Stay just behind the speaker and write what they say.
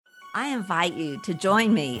I invite you to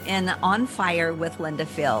join me in On Fire with Linda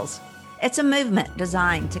Fields. It's a movement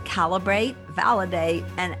designed to calibrate, validate,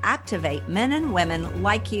 and activate men and women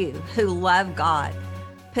like you who love God,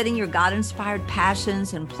 putting your God-inspired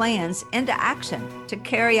passions and plans into action to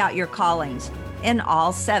carry out your callings in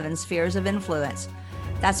all 7 spheres of influence.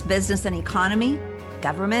 That's business and economy,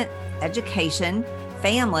 government, education,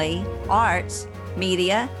 family, arts,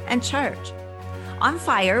 media, and church. On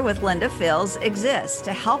Fire with Linda Fields exists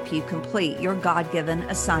to help you complete your God-given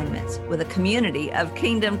assignments with a community of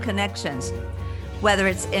kingdom connections. Whether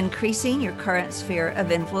it's increasing your current sphere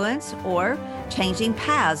of influence or changing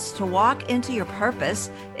paths to walk into your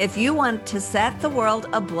purpose, if you want to set the world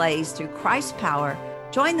ablaze through Christ's power,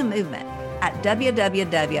 join the movement at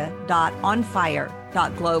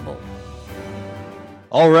www.onfire.global.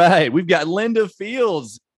 All right, we've got Linda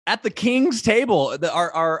Fields at the King's table,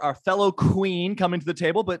 our fellow queen coming to the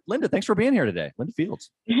table. But Linda, thanks for being here today. Linda Fields.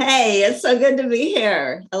 Hey, it's so good to be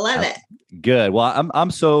here. I love it. Good. Well, I'm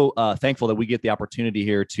so thankful that we get the opportunity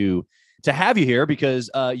here to have you here because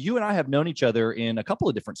you and I have known each other in a couple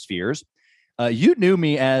of different spheres. You knew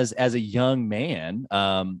me as a young man,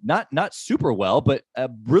 not super well, but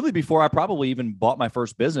really before I probably even bought my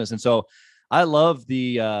first business. And so I love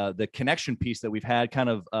the connection piece that we've had kind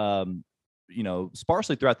of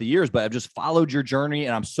sparsely throughout the years, but I've just followed your journey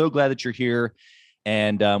and I'm so glad that you're here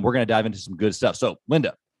and we're going to dive into some good stuff. So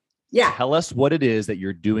Linda, tell us what it is that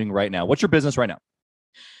you're doing right now. What's your business right now?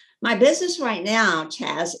 My business right now,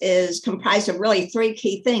 Chaz, is comprised of really 3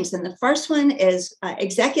 key things. And the first one is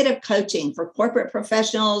executive coaching for corporate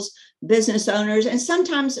professionals, business owners, and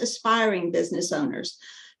sometimes aspiring business owners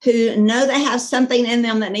who know they have something in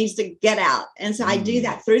them that needs to get out. And so I do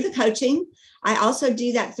that through the coaching. I also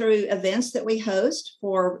do that through events that we host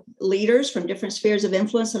for leaders from different spheres of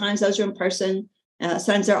influence. Sometimes those are in person,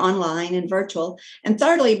 sometimes they're online and virtual. And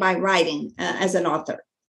thirdly, by writing as an author.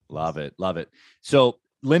 Love it. Love it. So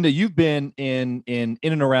Linda, you've been in and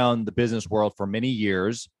around the business world for many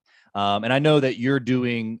years. And I know that you're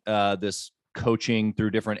doing this coaching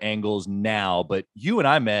through different angles now, but you and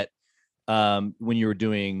I met when you were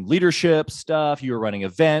doing leadership stuff. You were running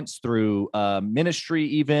events through ministry,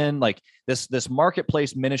 even like this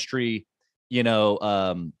marketplace ministry,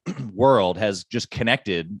 world has just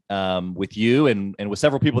connected with you and with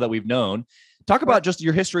several people that we've known. Talk about just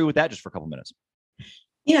your history with that just for a couple of minutes.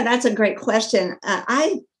 That's a great question.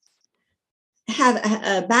 I have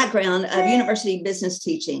a background of university business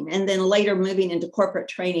teaching and then later moving into corporate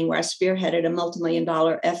training where I spearheaded a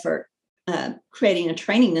multi-million-dollar effort creating a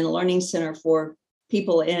training and a learning center for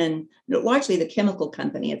people in largely the chemical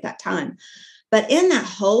company at that time. But in that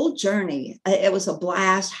whole journey, it was a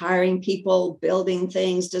blast hiring people, building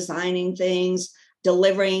things, designing things,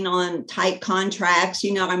 delivering on tight contracts.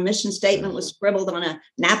 Our mission statement was scribbled on a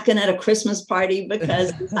napkin at a Christmas party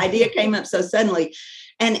because this idea came up so suddenly.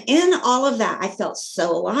 And in all of that, I felt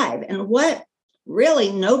so alive. And what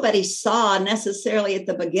really nobody saw necessarily at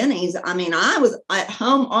the beginnings. I mean, I was at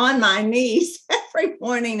home on my knees every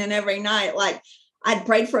morning and every night. Like I'd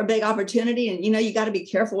prayed for a big opportunity and, you got to be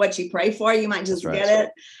careful what you pray for. You might just get it.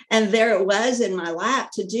 And there it was in my lap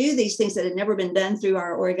to do these things that had never been done through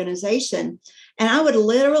our organization. And I would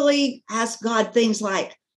literally ask God things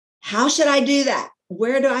like, how should I do that?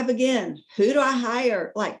 Where do I begin? Who do I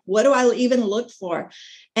hire? Like, what do I even look for?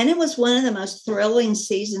 And it was one of the most thrilling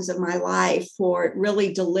seasons of my life for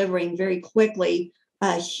really delivering very quickly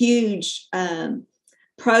huge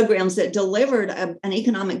programs that delivered an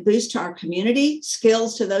economic boost to our community,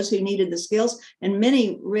 skills to those who needed the skills, and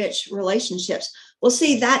many rich relationships. Well,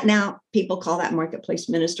 see that now people call that marketplace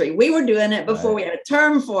ministry. We were doing it before we had a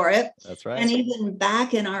term for it. That's right. And even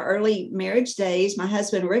back in our early marriage days, my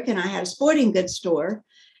husband, Rick, and I had a sporting goods store.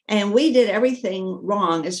 And we did everything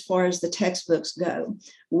wrong as far as the textbooks go.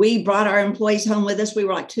 We brought our employees home with us. We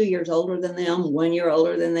were like 2 years older than them, 1 year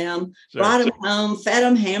older than them, brought them home, fed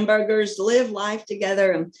them hamburgers, lived life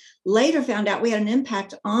together. And later found out we had an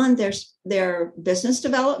impact on their business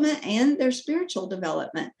development and their spiritual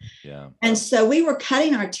development. Yeah. And so we were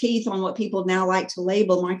cutting our teeth on what people now like to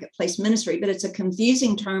label marketplace ministry, but it's a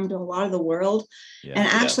confusing term to a lot of the world. Yeah. And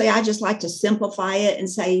actually, I just like to simplify it and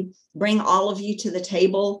say, bring all of you to the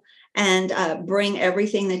table and bring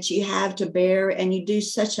everything that you have to bear. And you do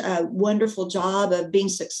such a wonderful job of being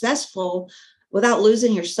successful without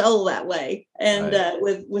losing your soul that way. And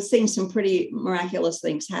with seeing some pretty miraculous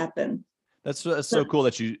things happen. That's so cool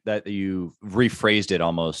that you rephrased it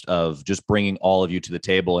almost of just bringing all of you to the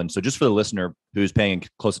table. And so just for the listener who's paying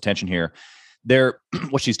close attention here,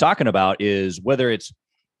 what she's talking about is whether it's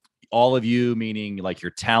all of you, meaning like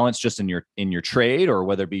your talents just in your trade, or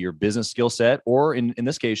whether it be your business skill set, or in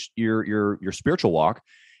this case, your spiritual walk,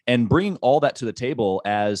 and bringing all that to the table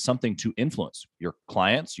as something to influence your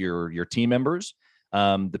clients, your team members,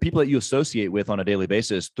 the people that you associate with on a daily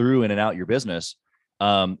basis through in and out your business,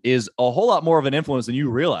 is a whole lot more of an influence than you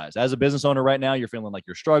realize. As a business owner right now, you're feeling like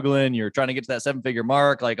you're struggling, you're trying to get to that 7-figure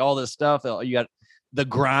mark, like all this stuff. You got the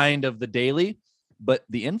grind of the daily, but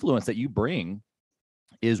the influence that you bring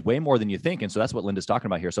is way more than you think. And so that's what Linda's talking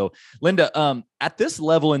about here. So Linda, at this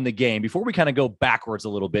level in the game, before we kind of go backwards a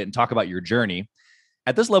little bit and talk about your journey,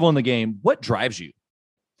 at this level in the game, what drives you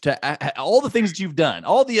to all the things that you've done,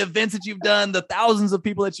 all the events that you've done, the thousands of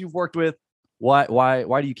people that you've worked with? Why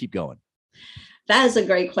do you keep going? That is a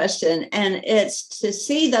great question. And it's to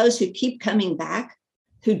see those who keep coming back,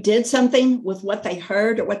 who did something with what they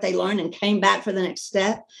heard or what they learned and came back for the next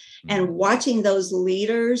step. And watching those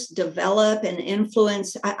leaders develop and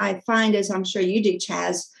influence, I find, as I'm sure you do,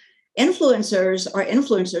 Chaz, influencers are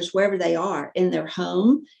influencers wherever they are, in their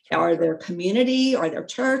home or their community or their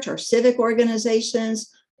church or civic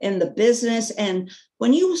organizations, in the business. And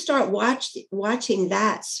when you start watching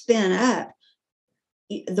that spin up,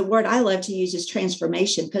 the word I love to use is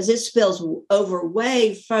transformation, because it spills over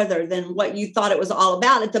way further than what you thought it was all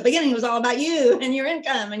about. At the beginning, it was all about you and your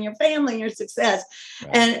income and your family and your success.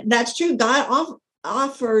 Right. And that's true. God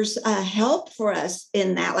offers help for us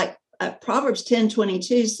in that. Like Proverbs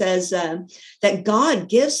 10:22 says that God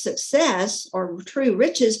gives success or true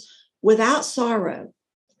riches without sorrow.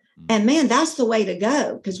 And man, that's the way to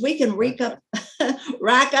go, because we can rack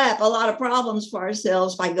up a lot of problems for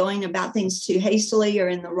ourselves by going about things too hastily or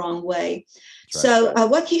in the wrong way. Right. So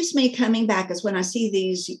what keeps me coming back is when I see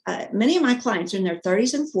these, many of my clients are in their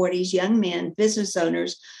 30s and 40s, young men, business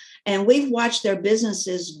owners, and we've watched their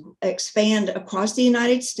businesses expand across the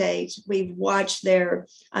United States. We've watched their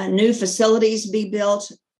new facilities be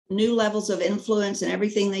built, new levels of influence and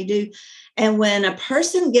everything they do. And when a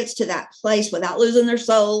person gets to that place without losing their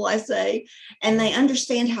soul, I say, and they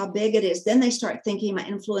understand how big it is, then they start thinking about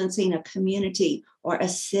influencing a community or a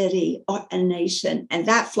city or a nation. And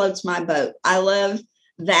that floats my boat. I love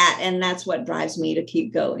that. And that's what drives me to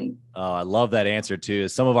keep going. Oh, I love that answer too.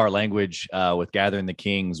 Some of our language with Gathering the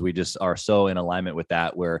Kings, we just are so in alignment with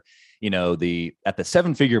that, where, you know, at the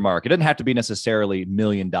 7-figure mark, it doesn't have to be necessarily $1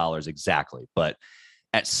 million exactly, but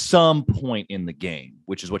at some point in the game,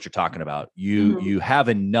 which is what you're talking about, you have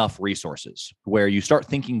enough resources where you start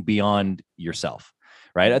thinking beyond yourself,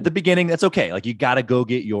 right? At the beginning, that's okay. Like, you got to go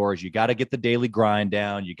get yours. You got to get the daily grind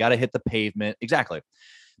down. You got to hit the pavement. Exactly.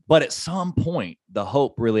 But at some point, the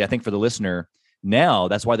hope really, I think, for the listener now,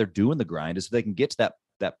 that's why they're doing the grind, is so they can get to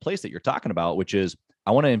that place that you're talking about, which is,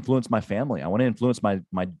 I want to influence my family. I want to influence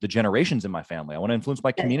the generations in my family. I want to influence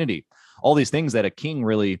my community. All these things that a king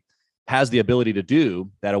really has the ability to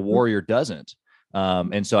do that a warrior doesn't.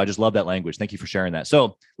 And so I just love that language. Thank you for sharing that.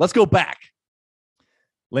 So let's go back.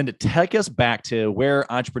 Linda, take us back to where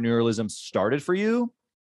entrepreneurialism started for you,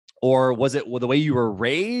 or was it the way you were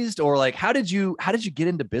raised, or like, how did you get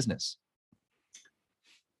into business?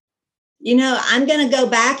 You know, I'm going to go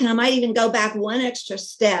back, and I might even go back one extra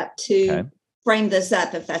step to frame this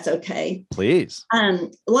up, if that's okay. Please.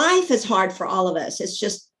 Life is hard for all of us. It's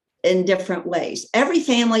just in different ways. Every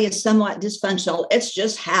family is somewhat dysfunctional. It's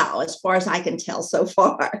just how, as far as I can tell so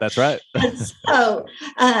far. That's right. So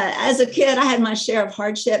as a kid, I had my share of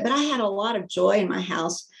hardship, but I had a lot of joy in my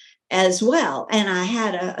house as well. And I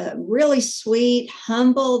had a really sweet,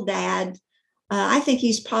 humble dad. I think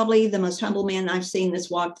he's probably the most humble man I've seen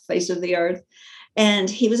that's walked the face of the earth. And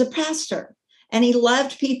he was a pastor, and he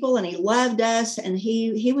loved people, and he loved us. And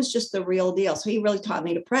he was just the real deal. So he really taught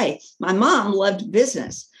me to pray. My mom loved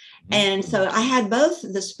business. And so I had both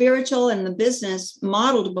the spiritual and the business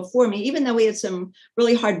modeled before me, even though we had some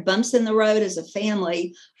really hard bumps in the road as a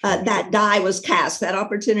family. That die was cast. That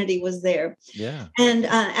opportunity was there. Yeah. And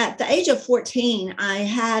at the age of 14, I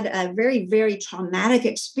had a very, very traumatic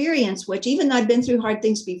experience, which, even though I'd been through hard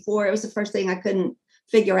things before, it was the first thing I couldn't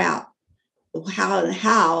figure out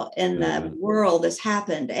how in the world this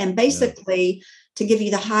happened. And basically, to give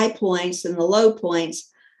you the high points and the low points,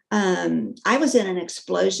 I was in an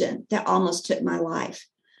explosion that almost took my life.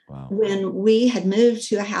 Wow. When we had moved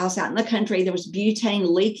to a house out in the country, there was butane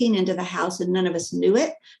leaking into the house, and none of us knew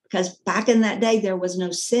it, because back in that day, there was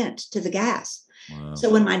no scent to the gas. Wow. So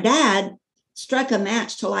when my dad struck a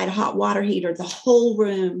match to light a hot water heater, the whole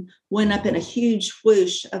room went up in a huge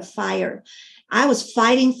whoosh of fire. I was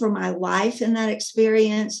fighting for my life in that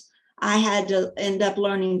experience. I had to end up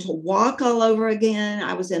learning to walk all over again.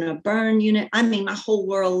 I was in a burn unit. I mean, my whole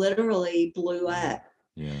world literally blew up.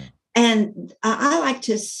 Yeah. And I like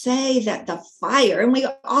to say that the fire, and we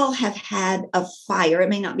all have had a fire. It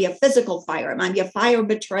may not be a physical fire. It might be a fire of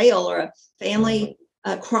betrayal or a family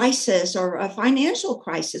crisis or a financial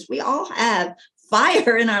crisis. We all have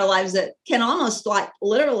fire in our lives that can almost like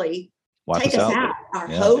literally take us out, our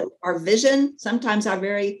hope, our vision, sometimes our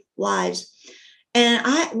very lives. And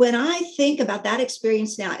when I think about that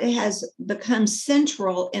experience now, it has become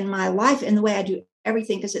central in my life in the way I do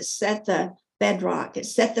everything, because it set the bedrock. It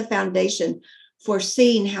set the foundation for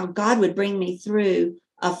seeing how God would bring me through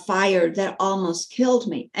a fire that almost killed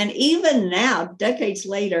me. And even now, decades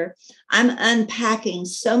later, I'm unpacking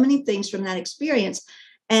so many things from that experience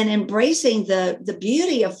and embracing the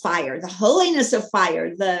beauty of fire, the holiness of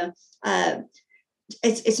fire,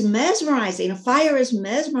 it's mesmerizing. A fire is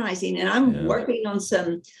mesmerizing. And I'm working on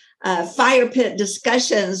some fire pit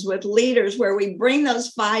discussions with leaders where we bring those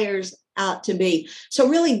fires out to be. So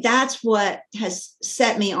really, that's what has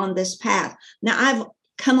set me on this path. Now, I've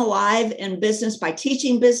come alive in business by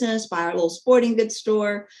teaching business, by our little sporting goods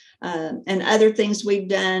store, and other things we've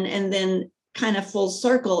done, and then kind of full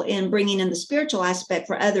circle in bringing in the spiritual aspect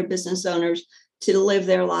for other business owners to live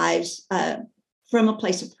their lives from a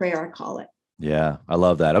place of prayer, I call it. Yeah, I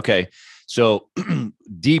love that. Okay. So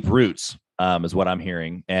deep roots is what I'm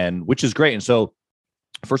hearing, and which is great. And so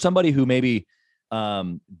for somebody who maybe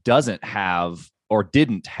doesn't have or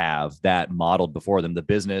didn't have that modeled before them, the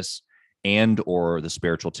business and or the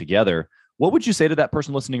spiritual together, what would you say to that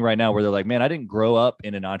person listening right now where they're like, man, I didn't grow up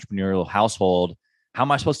in an entrepreneurial household. How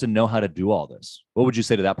am I supposed to know how to do all this? What would you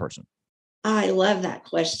say to that person? I love that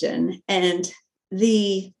question. And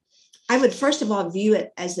I would first of all view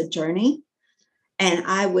it as a journey. And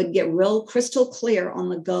I would get real crystal clear on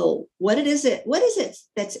the goal. What is it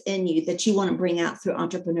that's in you that you want to bring out through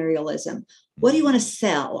entrepreneurialism? What do you want to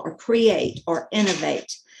sell or create or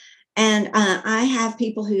innovate? And I have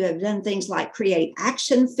people who have done things like create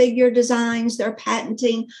action figure designs, they're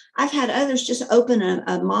patenting. I've had others just open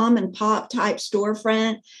a mom and pop type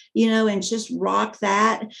storefront, and just rock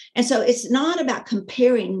that. And so it's not about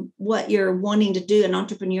comparing what you're wanting to do in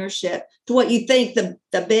entrepreneurship to what you think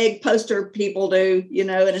the big poster people do, and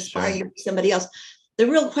aspiring to be somebody else. The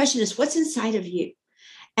real question is what's inside of you?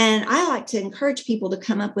 And I like to encourage people to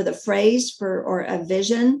come up with a phrase or a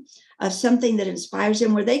vision of something that inspires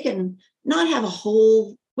them, where they can not have a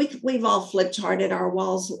whole, we've all flip charted our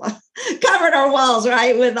walls, covered our walls,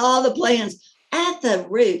 right, with all the plans. At the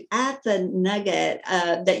root, at the nugget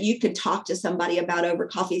that you could talk to somebody about over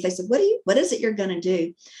coffee. They said, what is it you're going to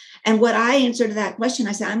do? And what I answer to that question,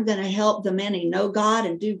 I said, I'm going to help the many know God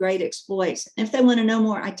and do great exploits. And if they want to know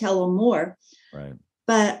more, I tell them more. Right.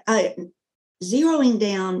 But zeroing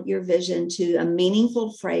down your vision to a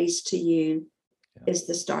meaningful phrase to you is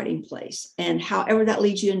the starting place. And however that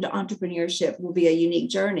leads you into entrepreneurship will be a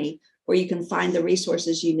unique journey where you can find the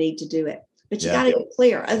resources you need to do it. But you got to get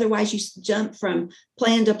clear. Otherwise, you jump from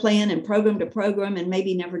plan to plan and program to program and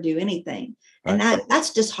maybe never do anything. And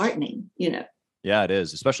that's disheartening, Yeah, it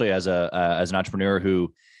is, especially as an entrepreneur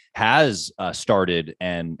who has started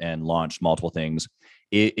and launched multiple things.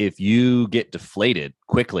 If you get deflated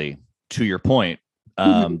quickly, to your point,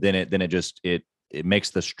 then it makes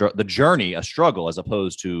the journey a struggle as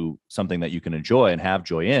opposed to something that you can enjoy and have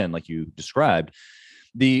joy in, like you described.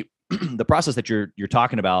 The process that you're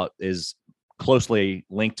talking about is closely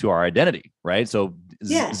linked to our identity, right? So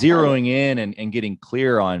zeroing in and getting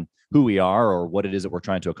clear on who we are or what it is that we're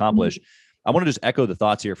trying to accomplish. I want to just echo the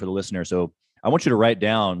thoughts here for the listener. So I want you to write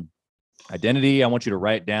down identity. I want you to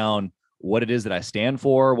write down what it is that I stand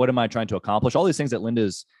for. What am I trying to accomplish? All these things that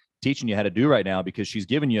Linda's teaching you how to do right now, because she's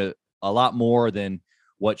giving you a lot more than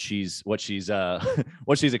what she's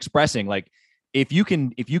expressing. Like if you can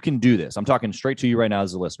do this, I'm talking straight to you right now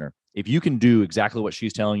as a listener. If you can do exactly what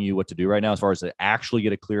she's telling you what to do right now, as far as to actually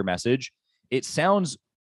get a clear message, it sounds,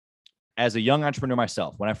 as a young entrepreneur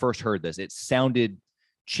myself, when I first heard this, it sounded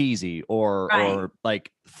cheesy or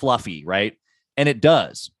like fluffy, right? And it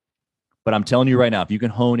does. But I'm telling you right now, if you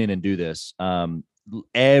can hone in and do this,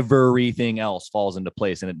 everything else falls into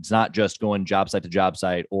place. And it's not just going job site to job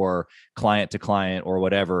site or client to client or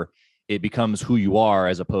whatever. It becomes who you are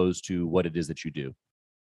as opposed to what it is that you do.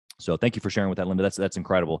 So thank you for sharing with that, Linda. That's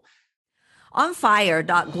incredible.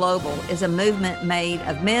 OnFire.global is a movement made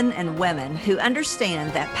of men and women who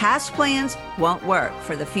understand that past plans won't work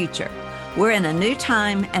for the future. We're in a new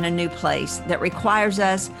time and a new place that requires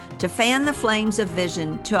us to fan the flames of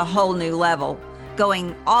vision to a whole new level,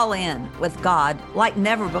 going all in with God like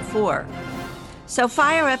never before. So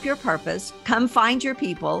fire up your purpose, come find your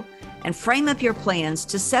people, and frame up your plans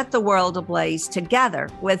to set the world ablaze together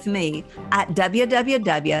with me at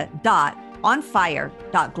www.onfire.global.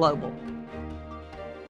 onfire.global.